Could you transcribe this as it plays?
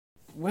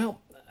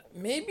Well,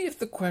 maybe if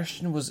the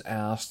question was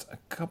asked a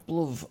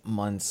couple of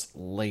months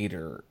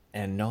later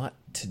and not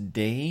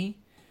today,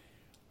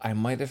 I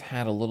might have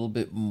had a little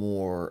bit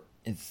more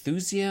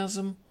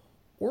enthusiasm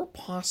or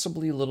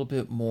possibly a little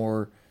bit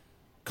more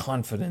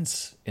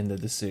confidence in the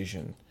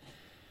decision.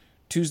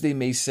 Tuesday,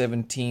 May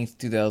 17th,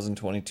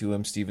 2022,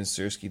 I'm Steven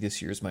Sersky. This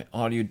here is my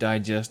audio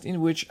digest in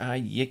which I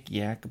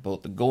yik-yak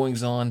about the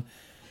goings-on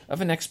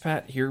of an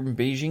expat here in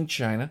Beijing,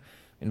 China,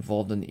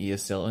 involved in the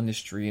ESL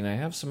industry, and I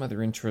have some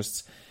other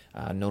interests,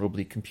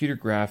 notably computer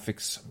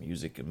graphics,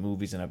 music, and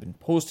movies, and I've been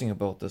posting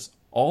about this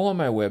all on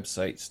my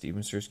website,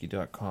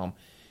 stevensersky.com,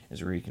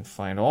 is where you can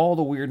find all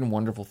the weird and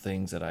wonderful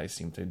things that I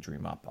seem to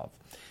dream up of.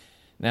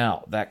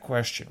 Now, that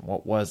question,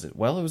 what was it?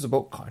 Well, it was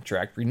about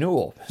contract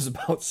renewal. It was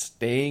about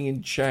staying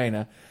in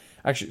China.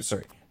 Actually,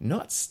 sorry,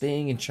 not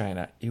staying in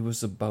China. It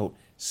was about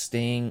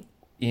staying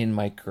in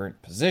my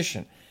current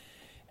position.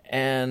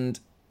 And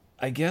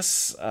I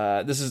guess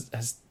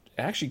has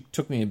actually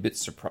took me a bit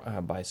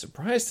by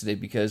surprise today,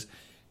 because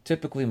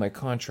typically my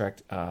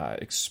contract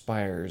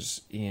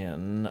expires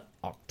in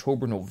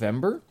October,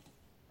 November,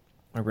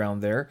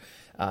 around there.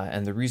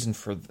 And the reason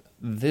for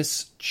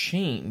this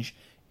change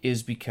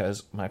is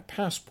because my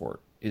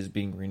passport is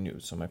being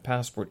renewed. So my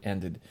passport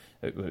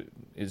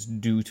is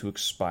due to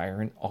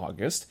expire in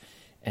August,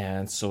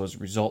 and so as a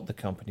result, the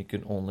company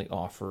can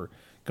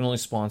only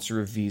sponsor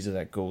a visa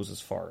that goes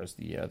as far as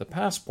the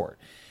passport.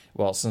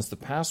 Well, since the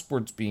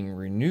passport's being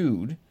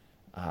renewed,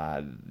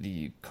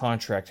 the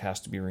contract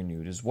has to be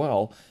renewed as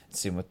well.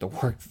 Same with the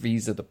work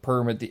visa, the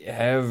permit,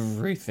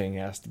 everything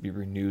has to be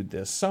renewed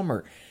this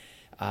summer.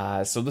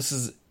 So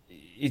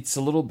it's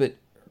a little bit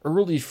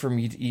early for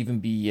me to even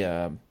be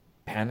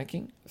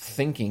panicking,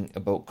 thinking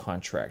about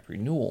contract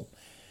renewal.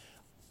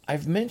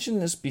 I've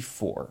mentioned this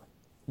before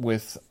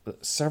with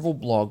several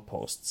blog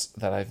posts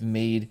that I've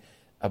made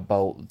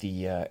about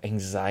the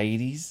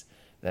anxieties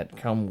that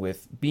come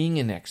with being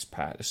an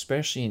expat,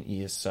 especially an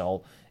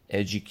ESL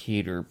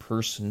educator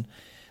person,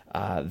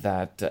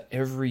 that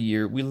every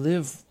year we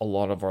live a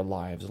lot of our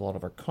lives, a lot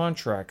of our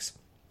contracts,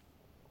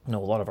 a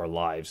lot of our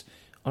lives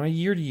on a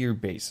year-to-year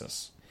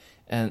basis.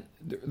 And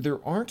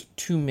there aren't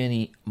too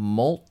many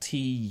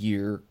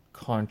multi-year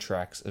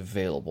contracts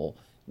available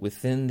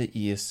within the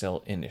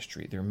ESL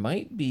industry. There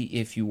might be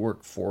if you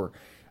work for,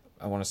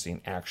 I want to say,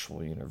 an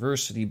actual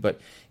university,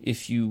 but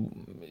if you're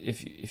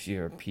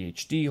a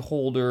PhD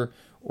holder,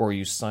 or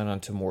you sign on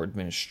to more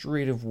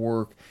administrative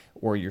work,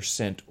 or you're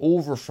sent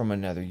over from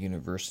another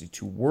university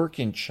to work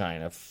in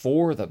China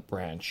for the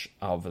branch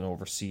of an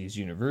overseas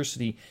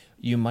university,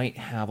 you might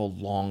have a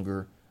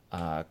longer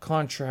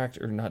contract,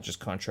 or not just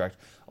contract,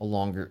 a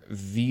longer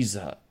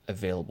visa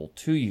available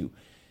to you.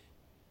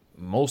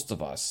 Most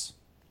of us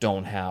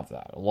don't have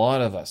that. A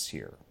lot of us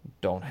here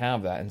don't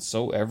have that. And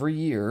so every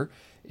year,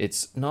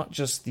 it's not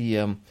just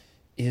the,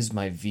 is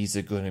my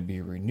visa going to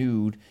be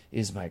renewed?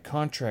 Is my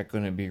contract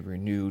going to be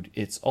renewed?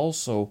 It's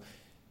also,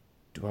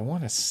 do I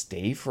want to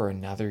stay for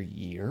another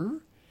year?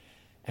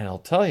 And I'll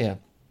tell you,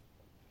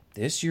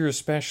 this year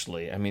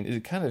especially, I mean,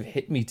 it kind of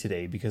hit me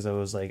today, because I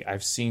was like,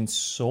 I've seen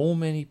so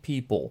many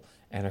people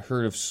and I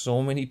heard of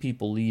so many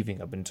people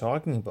leaving. I've been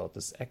talking about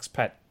this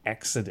expat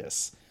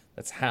exodus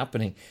that's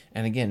happening.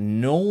 And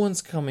again, no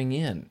one's coming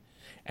in.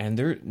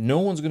 And no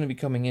one's going to be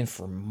coming in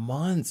for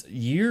months,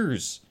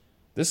 years.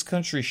 This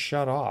country's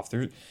shut off.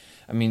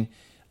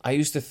 I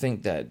used to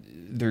think that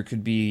there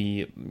could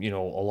be, a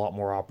lot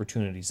more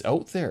opportunities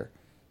out there.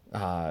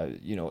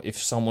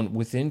 If someone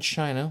within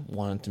China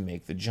wanted to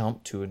make the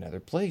jump to another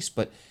place,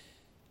 but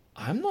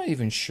I'm not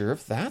even sure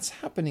if that's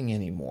happening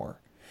anymore.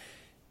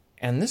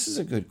 And this is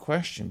a good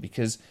question,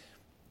 because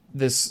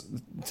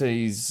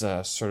today's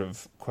sort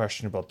of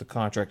question about the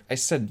contract, I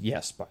said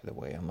yes, by the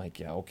way. I'm like,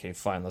 yeah, okay,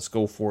 fine, let's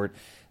go for it.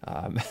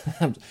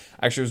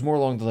 Actually, it was more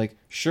along the like,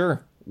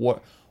 sure,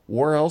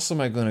 where else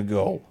am I going to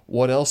go?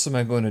 What else am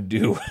I going to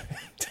do?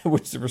 To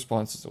which the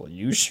response is, well,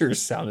 you sure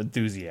sound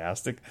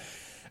enthusiastic.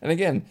 And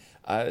again,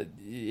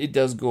 it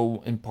does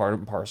go in part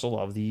and parcel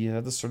of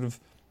the sort of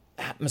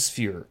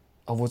atmosphere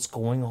of what's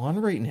going on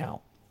right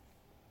now.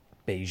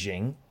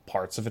 Beijing,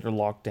 parts of it are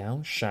locked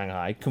down.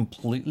 Shanghai,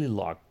 completely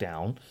locked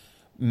down.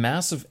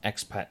 Massive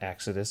expat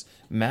exodus.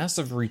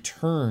 Massive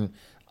return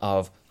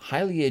of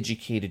highly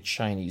educated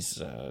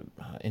Chinese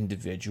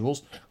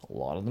individuals. A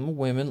lot of them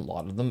women, a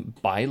lot of them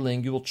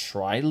bilingual,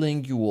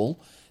 trilingual,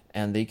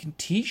 and they can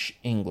teach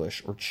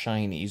English or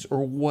Chinese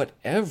or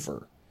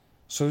whatever.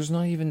 So there's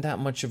not even that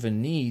much of a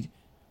need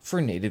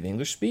for native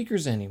English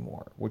speakers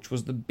anymore, which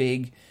was the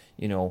big,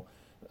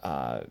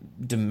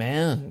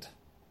 demand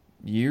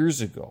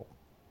years ago.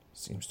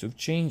 Seems to have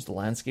changed. The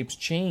landscape's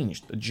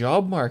changed. The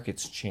job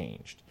market's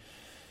changed.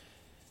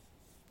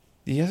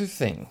 The other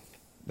thing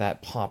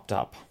that popped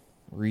up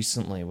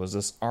recently was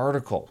this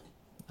article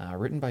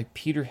written by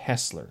Peter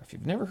Hessler. If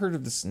you've never heard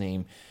of this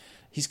name,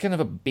 he's kind of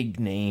a big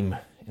name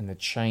in the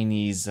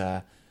Chinese,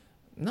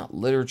 not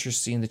literature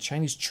scene, the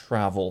Chinese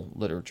travel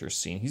literature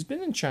scene. He's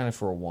been in China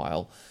for a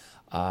while,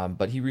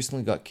 but he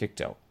recently got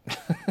kicked out.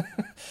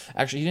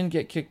 Actually, he didn't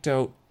get kicked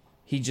out.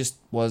 He just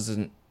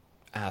wasn't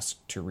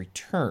asked to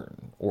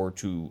return or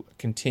to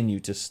continue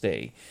to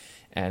stay.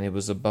 And it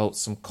was about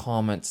some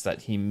comments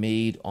that he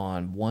made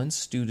on one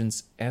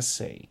student's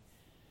essay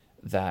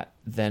that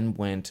then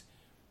went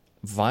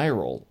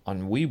viral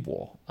on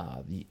Weibo,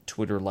 the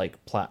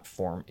Twitter-like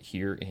platform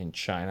here in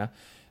China.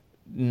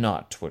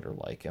 Not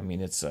Twitter-like. I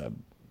mean, it's a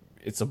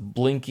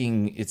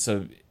blinking, it's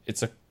a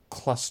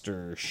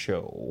cluster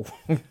show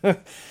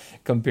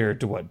compared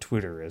to what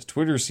Twitter is.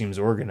 Twitter seems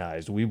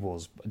organized. Weibo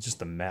is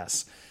just a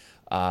mess.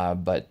 Or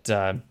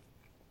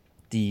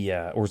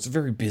it's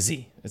very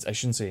busy. I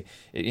shouldn't say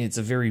it's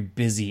a very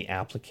busy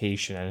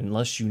application, and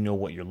unless you know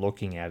what you're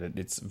looking at,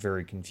 it's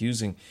very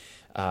confusing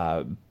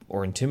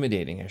or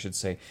intimidating, I should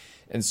say.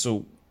 And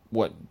so,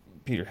 what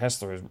Peter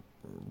Hessler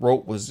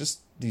wrote was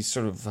just these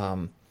sort of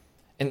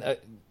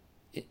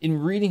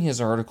in reading his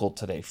article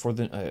today for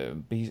the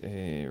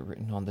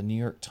written on the New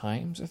York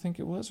Times, I think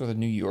it was, or the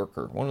New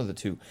Yorker, one of the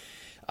two,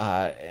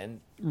 and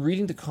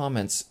reading the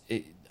comments,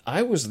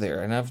 I was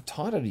there, and I've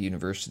taught at a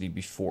university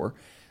before.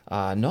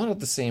 Not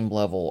at the same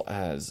level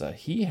as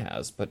he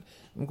has, but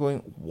I'm going,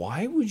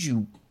 why would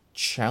you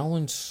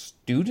challenge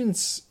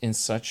students in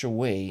such a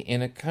way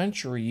in a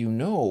country you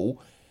know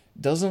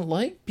doesn't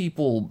like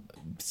people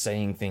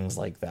saying things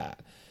like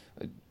that?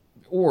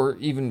 Or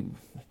even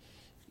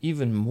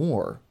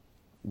more,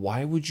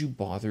 why would you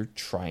bother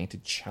trying to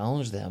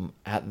challenge them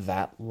at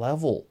that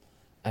level?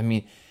 I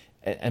mean,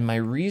 and my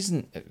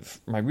reason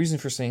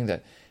for saying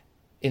that,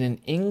 in an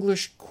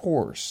English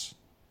course,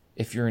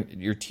 if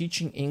you're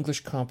teaching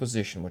English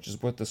composition, which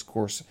is what this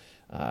course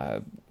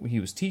he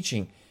was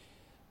teaching,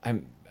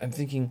 I'm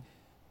thinking,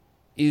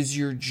 is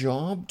your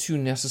job to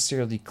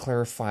necessarily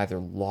clarify their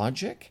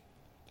logic,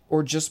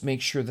 or just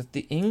make sure that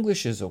the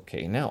English is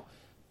okay? Now,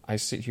 I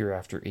sit here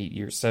after 8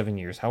 years, 7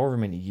 years, however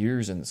many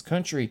years in this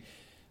country,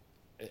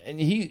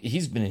 and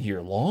he's been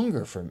here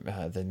longer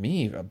than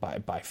me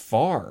by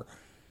far.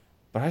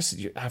 But I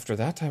said, after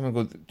that time, I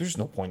go, there's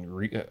no point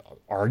in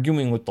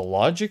arguing with the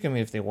logic. I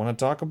mean, if they want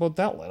to talk about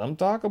that, let them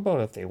talk about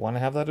it. If they want to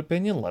have that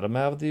opinion, let them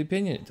have the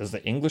opinion. Does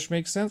the English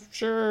make sense?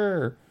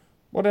 Sure.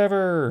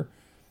 Whatever.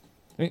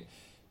 I mean,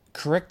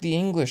 correct the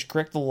English,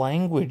 correct the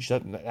language.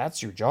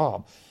 That's your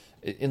job.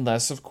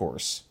 Unless, of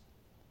course,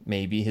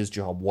 maybe his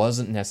job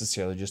wasn't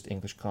necessarily just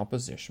English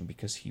composition,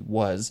 because he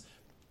was,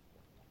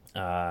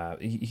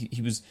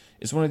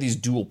 it's one of these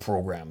dual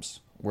programs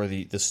where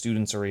the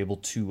students are able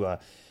to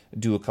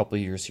do a couple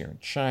of years here in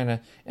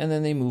China, and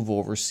then they move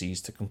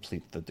overseas to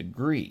complete the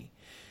degree.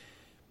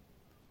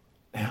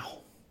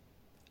 Now,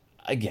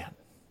 again,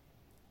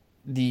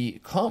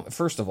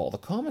 first of all, the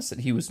comments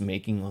that he was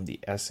making on the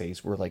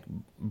essays were like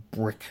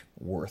brick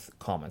worth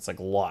comments, like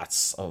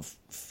lots of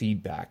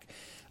feedback.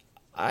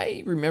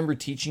 I remember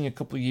teaching a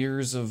couple of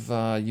years of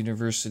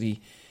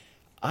university.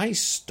 I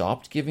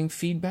stopped giving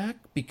feedback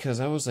because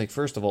I was like,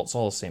 first of all, it's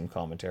all the same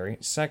commentary.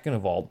 Second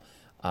of all,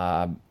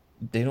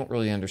 they don't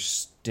really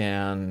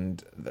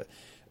understand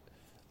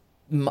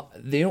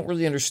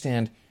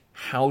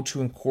how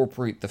to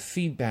incorporate the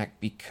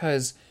feedback,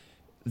 because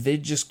they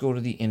just go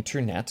to the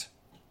internet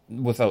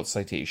without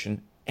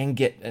citation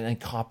and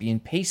copy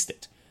and paste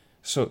it.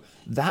 So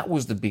that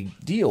was the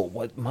big deal.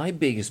 What my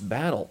biggest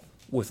battle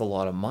with a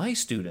lot of my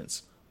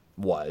students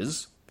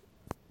was,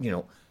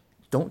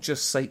 don't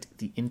just cite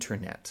the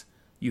internet.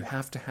 You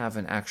have to have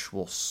an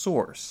actual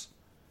source.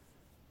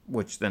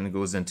 Which then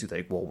goes into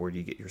like, well, where do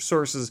you get your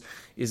sources?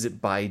 Is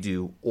it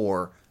Baidu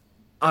or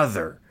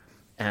other?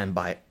 And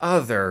by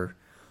other,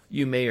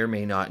 you may or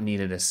may not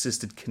need an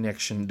assisted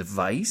connection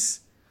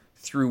device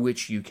through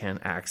which you can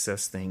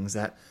access things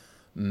that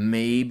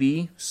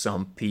maybe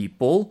some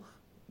people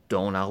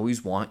don't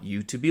always want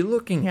you to be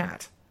looking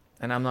at.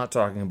 And I'm not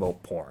talking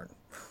about porn.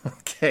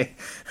 Okay?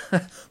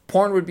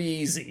 Porn would be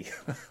easy.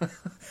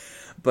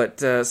 But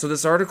so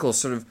this article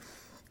sort of...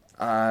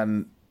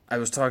 I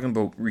was talking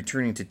about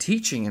returning to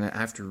teaching, and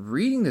after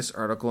reading this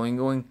article and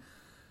going,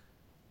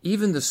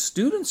 even the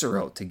students are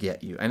out to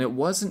get you. And it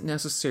wasn't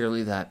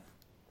necessarily that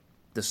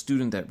the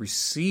student that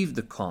received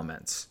the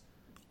comments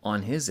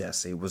on his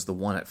essay was the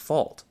one at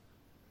fault.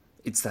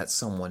 It's that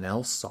someone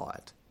else saw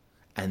it,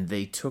 and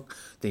they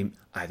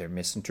either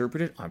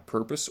misinterpreted on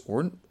purpose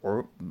or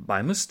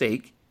by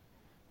mistake,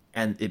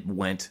 and it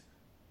went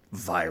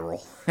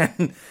viral.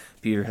 And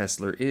Peter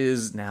Hessler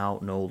is now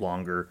no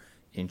longer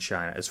in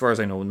China, as far as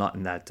I know, not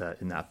in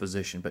that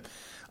position. But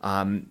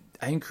I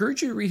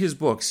encourage you to read his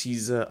books.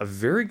 He's a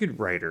very good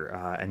writer,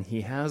 and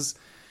he has,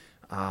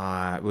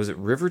 was it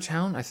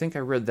Rivertown? I think I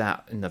read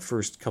that in the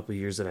first couple of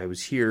years that I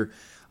was here.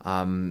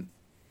 I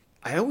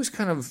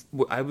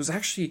was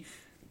actually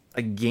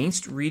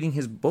against reading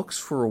his books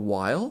for a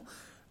while,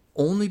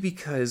 only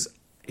because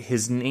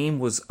his name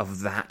was of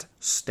that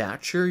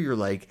stature. You're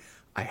like,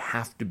 I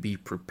have to be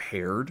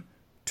prepared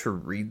to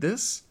read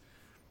this.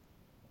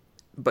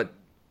 But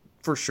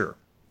for sure,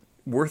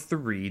 worth the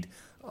read.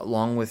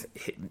 Along with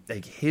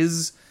like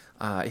his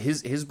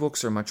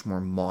books are much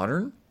more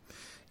modern.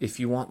 If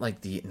you want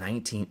like the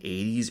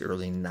 1980s,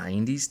 early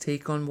 90s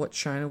take on what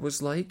China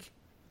was like,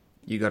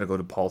 you got to go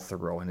to Paul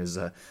Theroux and his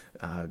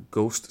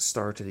Ghost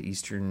Star to the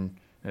Eastern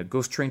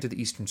goes train to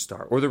the Eastern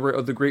Star, or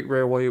the Great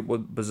Railway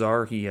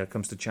Bazaar. He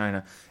comes to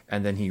China,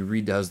 and then he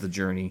redoes the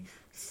journey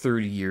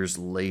 30 years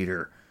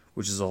later,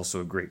 which is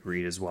also a great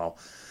read as well.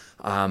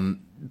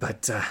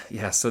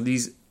 So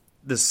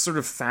this sort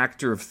of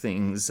factor of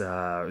things,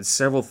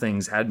 several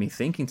things had me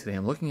thinking today.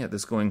 I'm looking at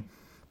this going,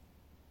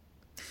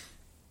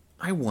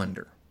 I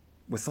wonder,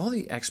 with all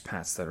the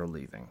expats that are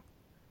leaving,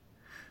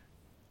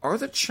 are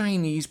the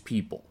Chinese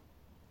people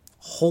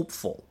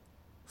hopeful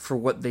for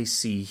what they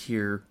see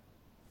here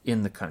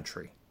in the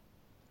country?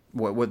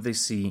 What they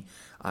see,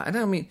 and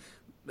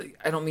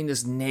I don't mean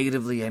this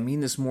negatively. I mean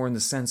this more in the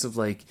sense of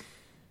like,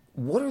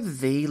 what are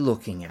they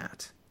looking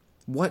at?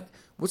 What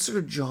sort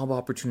of job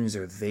opportunities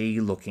are they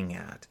looking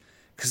at?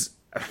 Because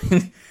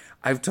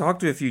I've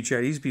talked to a few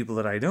Chinese people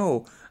that I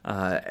know,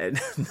 and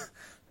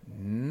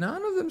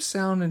none of them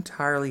sound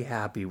entirely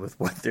happy with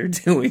what they're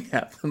doing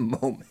at the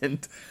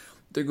moment.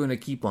 They're going to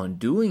keep on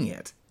doing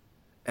it,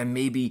 and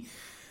maybe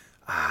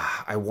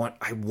I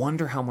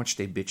wonder how much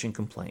they bitch and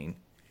complain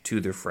to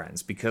their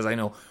friends, because I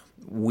know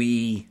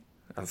we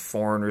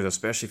foreigners,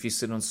 especially if you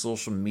sit on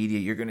social media,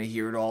 you're going to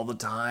hear it all the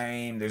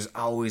time. There's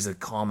always a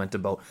comment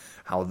about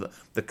how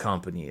the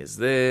company is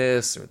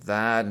this or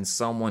that, and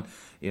someone,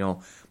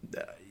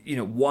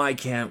 why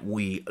can't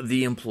we,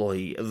 the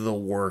employee, the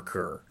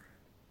worker?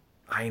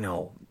 I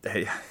know.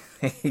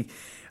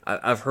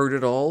 I've heard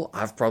it all.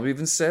 I've probably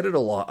even said it a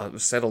lot.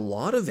 I've said a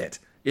lot of it,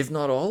 if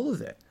not all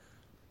of it.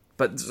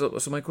 But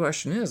so my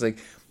question is, like,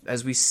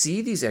 as we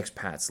see these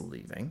expats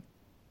leaving,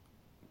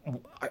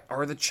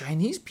 are the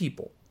Chinese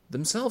people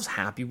themselves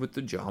happy with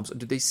the jobs?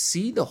 Do they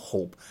see the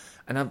hope?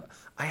 And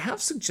I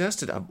have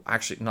suggested,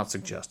 actually not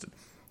suggested,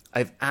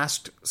 I've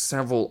asked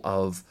several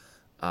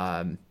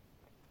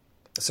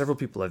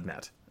people I've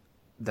met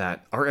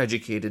that are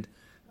educated.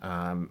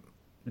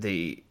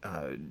 They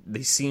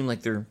seem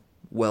like they're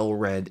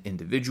well-read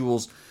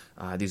individuals.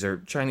 These are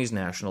Chinese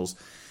nationals.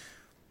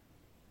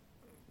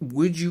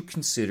 Would you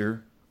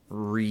consider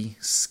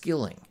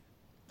reskilling,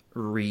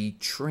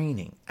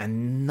 retraining?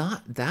 And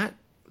not that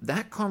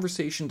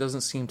conversation doesn't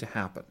seem to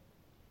happen.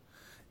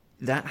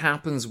 That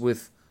happens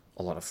with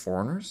a lot of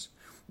foreigners.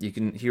 You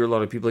can hear a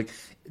lot of people like,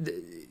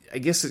 I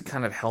guess it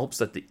kind of helps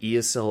that the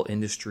ESL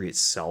industry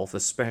itself,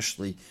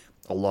 especially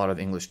a lot of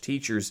English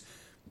teachers,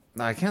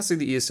 I can't say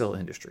the ESL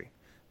industry,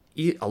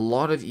 a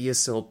lot of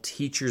ESL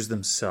teachers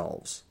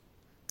themselves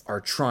are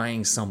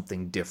trying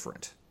something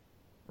different,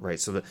 right?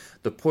 So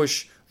the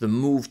push, the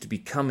move to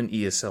become an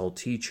ESL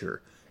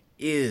teacher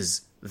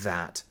is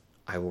that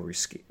I will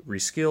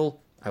reskill,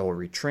 I will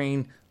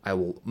retrain, I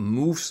will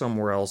move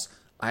somewhere else,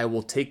 I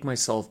will take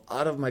myself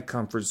out of my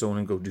comfort zone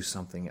and go do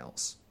something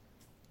else.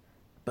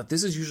 But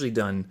this is usually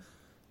done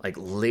like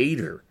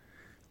later,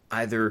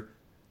 either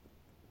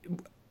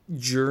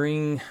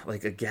during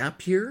like a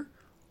gap year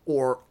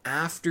or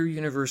after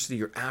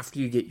university or after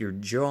you get your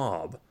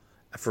job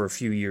for a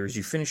few years.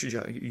 You finish your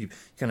job, you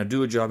kind of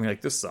do a job and you're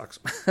like, this sucks.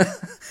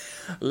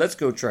 Let's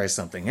go try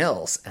something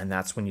else. And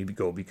that's when you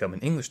go become an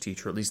English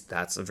teacher. At least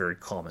that's a very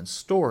common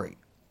story.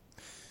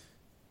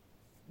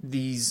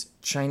 These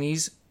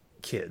Chinese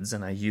kids,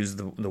 and I use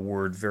the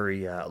word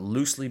very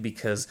loosely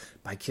because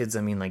by kids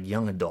I mean like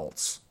young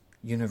adults,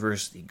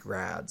 university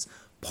grads,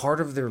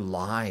 part of their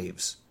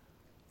lives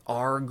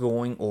are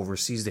going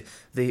overseas.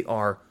 They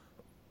are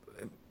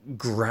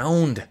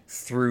ground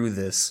through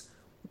this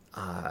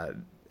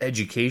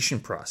education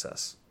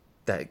process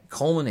that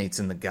culminates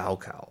in the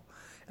Gaokao.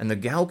 And the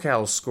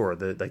Gaokao score,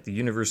 the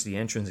university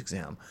entrance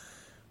exam,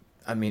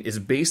 I mean, is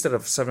based out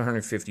of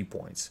 750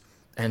 points.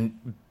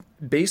 And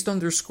based on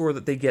their score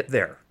that they get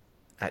there,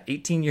 at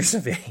 18 years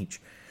of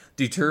age,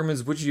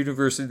 determines which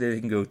university they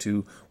can go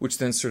to, which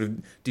then sort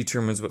of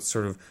determines what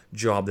sort of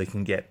job they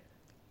can get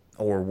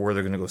or where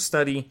they're going to go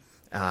study,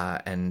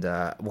 and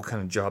what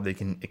kind of job they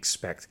can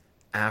expect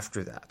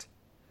after that.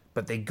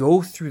 But they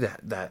go through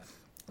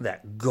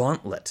that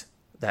gauntlet,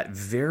 that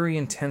very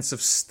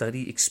intensive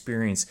study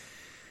experience.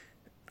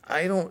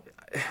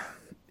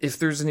 If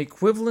there's an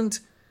equivalent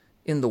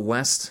in the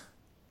West,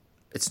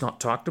 it's not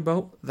talked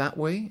about that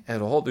way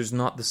at all. There's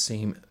not the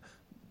same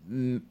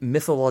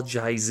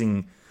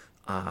mythologizing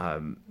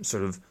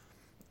sort of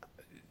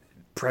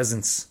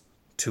presence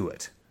to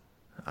it,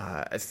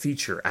 a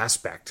feature,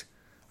 aspect,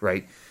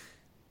 right?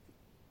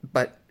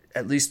 But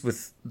at least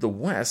with the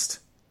West,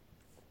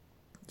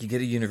 you get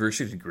a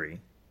university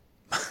degree.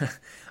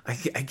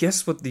 I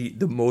guess what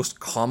the most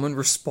common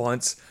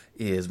response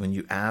is when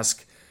you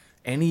ask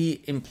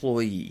any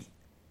employee,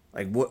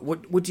 like,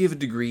 what do you have a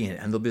degree in?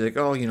 And they'll be like,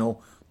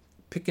 oh,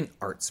 pick an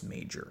arts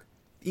major.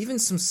 Even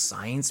some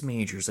science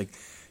majors, like,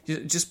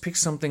 just pick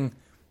something,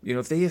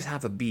 if they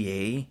have a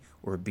BA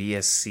or a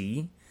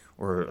BSc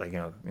or like,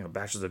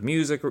 Bachelor's of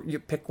Music, or you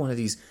pick one of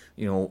these,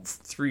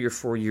 3 or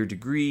 4 year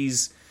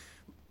degrees.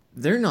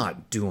 They're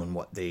not doing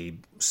what they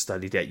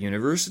studied at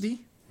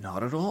university.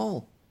 Not at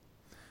all.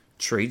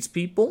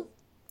 Tradespeople,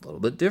 a little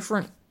bit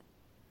different.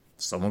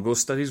 Someone goes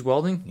studies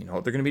welding, you know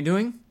what they're going to be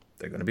doing?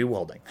 They're going to be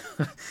welding.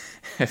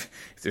 If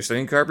they're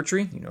studying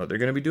carpentry, you know what they're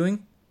going to be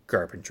doing?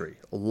 carpentry,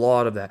 a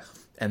lot of that.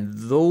 And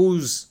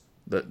those,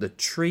 the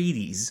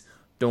tradies,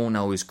 don't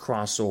always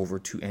cross over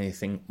to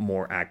anything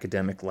more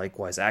academic.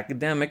 Likewise,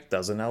 academic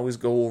doesn't always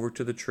go over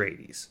to the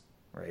tradies,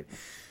 right?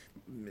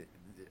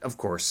 Of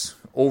course,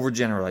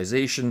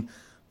 overgeneralization,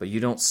 but you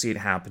don't see it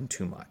happen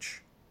too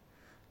much.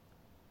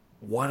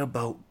 What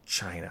about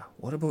China?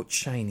 What about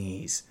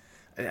Chinese?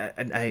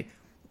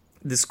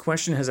 This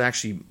question has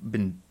actually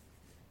been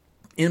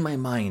in my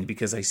mind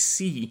because I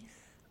see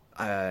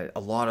a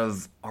lot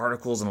of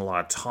articles and a lot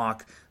of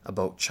talk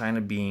about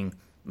China being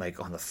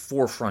like on the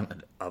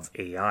forefront of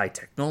AI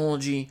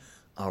technology,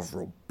 of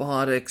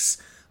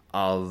robotics,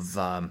 of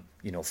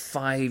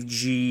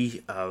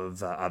 5G,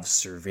 of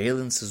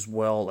surveillance as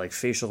well, like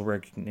facial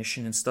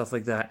recognition and stuff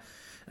like that.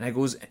 And I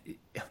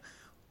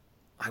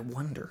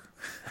wonder,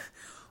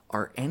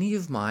 are any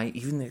of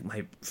even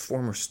my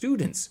former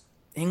students,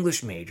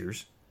 English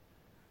majors,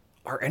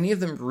 are any of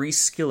them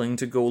reskilling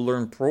to go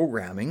learn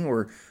programming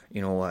or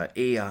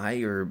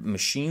AI or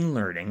machine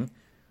learning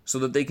so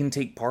that they can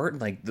take part in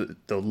like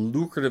the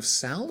lucrative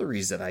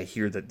salaries that I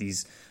hear that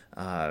these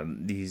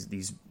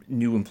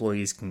new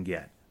employees can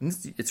get? And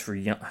it's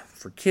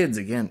for kids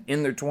again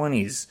in their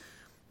 20s,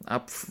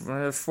 up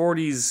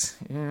 40s.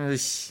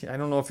 I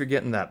don't know if you're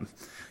getting that.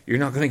 You're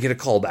not going to get a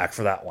call back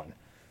for that one,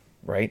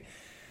 right?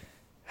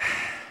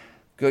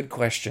 Good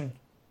question.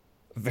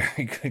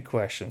 Very good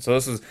question. So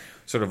this is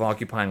sort of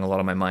occupying a lot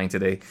of my mind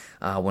today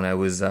when I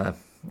was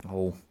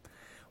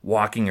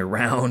walking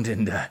around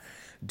and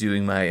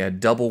doing my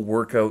double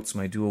workouts,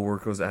 my dual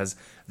workouts, as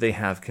they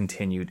have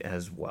continued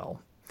as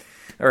well.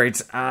 All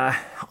right.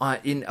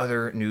 In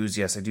other news,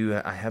 yes,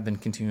 I have been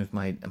continuing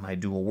with my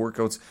dual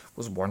workouts.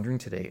 Was wondering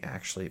today,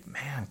 actually,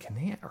 man,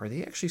 are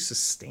they actually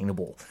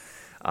sustainable?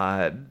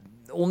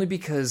 Only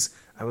because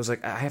I was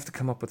like, I have to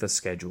come up with a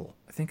schedule.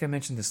 I think I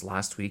mentioned this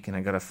last week, and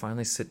I got to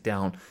finally sit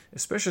down,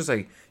 especially as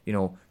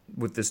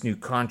with this new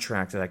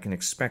contract that I can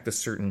expect a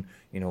certain,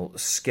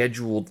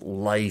 scheduled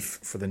life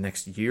for the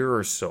next year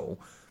or so.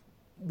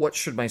 What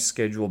should my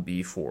schedule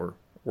be for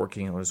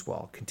working out as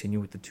well? Continue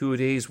with the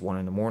 2-a-days, one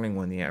in the morning,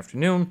 one in the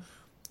afternoon,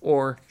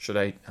 or should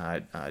I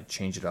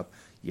change it up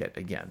yet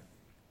again?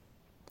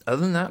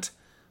 Other than that,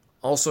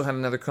 also had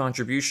another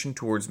contribution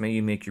towards May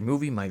You Make Your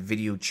Movie, my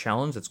video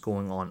challenge that's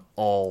going on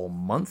all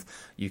month.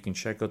 You can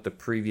check out the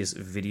previous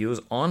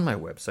videos on my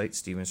website,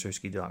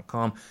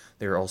 stevensersky.com.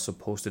 They're also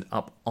posted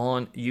up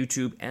on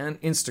YouTube and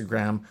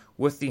Instagram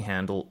with the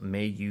handle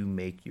May You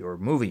Make Your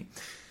Movie.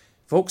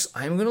 Folks,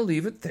 I'm going to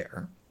leave it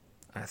there.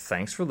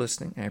 Thanks for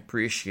listening. I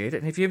appreciate it.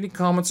 And if you have any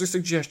comments or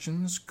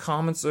suggestions,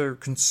 comments or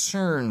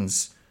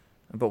concerns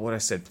about what I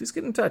said, please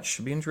get in touch.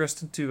 I'd be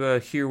interested to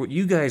hear what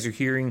you guys are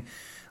hearing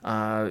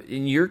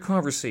in your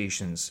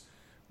conversations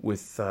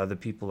with the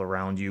people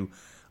around you,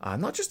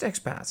 not just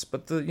expats,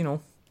 but the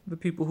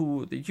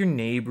people your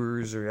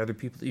neighbors or other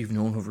people that you've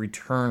known who've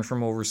returned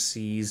from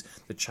overseas,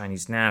 the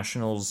Chinese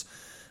nationals.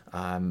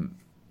 Is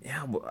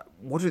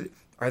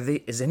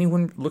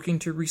anyone looking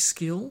to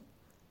reskill?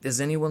 Is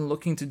anyone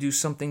looking to do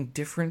something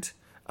different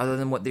other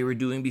than what they were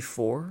doing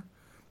before?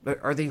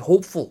 Are they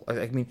hopeful?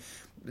 I mean,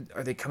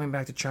 are they coming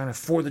back to China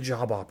for the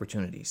job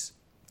opportunities?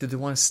 Do they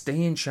want to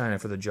stay in China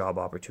for the job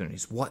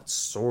opportunities? What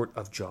sort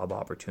of job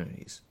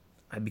opportunities?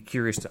 I'd be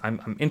curious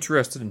I'm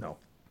interested to know.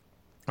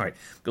 All right,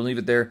 gonna leave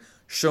it there.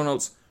 Show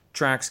notes,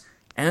 tracks,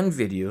 and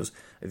videos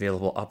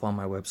available up on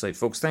my website.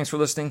 Folks, thanks for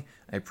listening.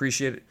 I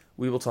appreciate it.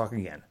 We will talk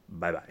again.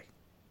 Bye-bye.